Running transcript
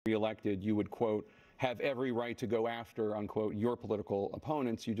reelected, you would, quote, have every right to go after, unquote, your political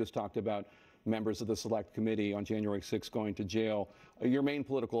opponents. You just talked about members of the Select Committee on January 6th going to jail. Your main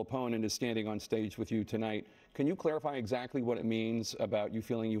political opponent is standing on stage with you tonight. Can you clarify exactly what it means about you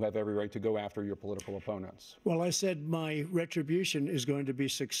feeling you have every right to go after your political opponents? Well, I said my retribution is going to be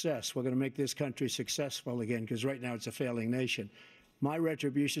success. We're going to make this country successful again, because right now it's a failing nation. My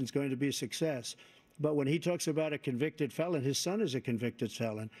retribution is going to be success. But when he talks about a convicted felon, his son is a convicted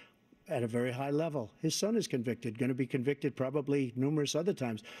felon at a very high level. His son is convicted, going to be convicted probably numerous other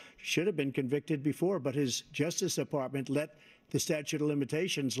times. Should have been convicted before, but his Justice Department let the statute of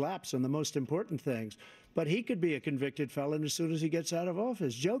limitations lapse on the most important things. But he could be a convicted felon as soon as he gets out of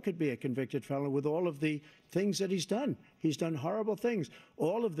office. Joe could be a convicted felon with all of the things that he's done. He's done horrible things.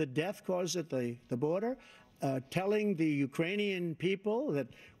 All of the death caused at the border, telling the Ukrainian people that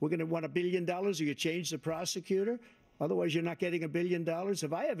we're going to want $1 billion or you change the prosecutor. Otherwise, you're not getting $1 billion.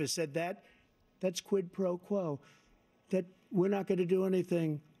 If I ever said that, that's quid pro quo. That we're not going to do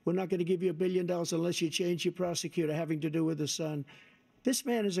anything. We're not going to give you $1 billion unless you change your prosecutor having to do with the son. This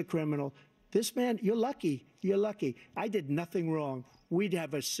man is a criminal. This man, you're lucky. You're lucky. I did nothing wrong. We'd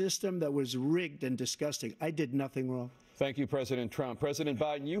have a system that was rigged and disgusting. I did nothing wrong. Thank you, President Trump. President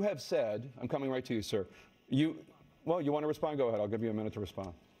Biden, you have said, I'm coming right to you, sir. Well, you want to respond? Go ahead. I'll give you a minute to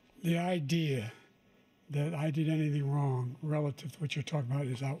respond. The idea that I did anything wrong relative to what you're talking about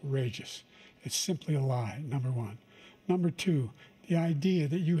is outrageous. It's simply a lie, number one. Number two, the idea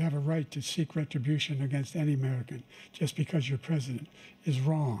that you have a right to seek retribution against any American just because you're president is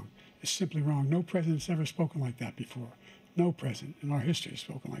wrong. It's simply wrong. No president's ever spoken like that before. No president in our history has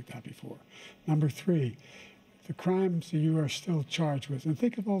spoken like that before. Number three, the crimes that you are still charged with, and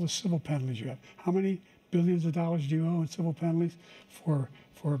think of all the civil penalties you have. How many billions of dollars do you owe in civil penalties for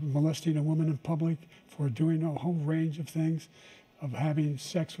molesting a woman in public, for doing a whole range of things, of having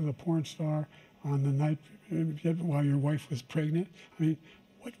sex with a porn star on the night while your wife was pregnant? I mean,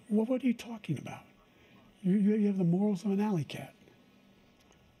 what are you talking about? You have the morals of an alley cat.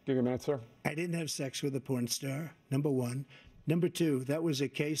 Give you a minute, sir. I didn't have sex with a porn star, number one. Number two, that was a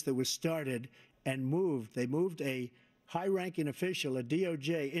case that was started and moved. They moved a high-ranking official, a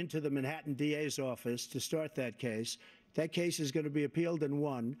DOJ, into the Manhattan DA's office to start that case. That case is going to be appealed and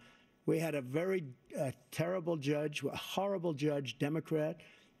won. We had a very terrible judge, a horrible judge, Democrat.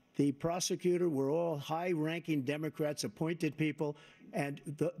 The prosecutor were all high-ranking Democrats, appointed people, and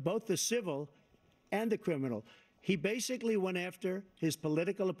both the civil and the criminal. He basically went after his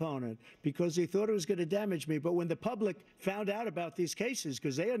political opponent because he thought it was going to damage me. But when the public found out about these cases,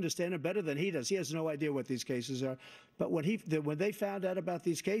 because they understand it better than he does, he has no idea what these cases are. But when they found out about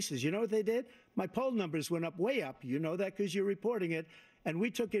these cases, you know what they did? My poll numbers went up, way up. You know that because you're reporting it. And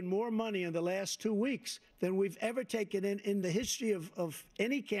we took in more money in the last 2 weeks than we've ever taken in the history of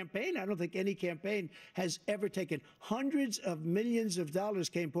any campaign. I don't think any campaign has ever taken. Hundreds of millions of dollars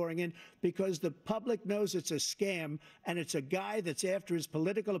came pouring in because the public knows it's a scam, and it's a guy that's after his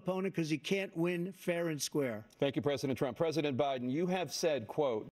political opponent because he can't win fair and square. Thank you, President Trump. President Biden, you have said, quote,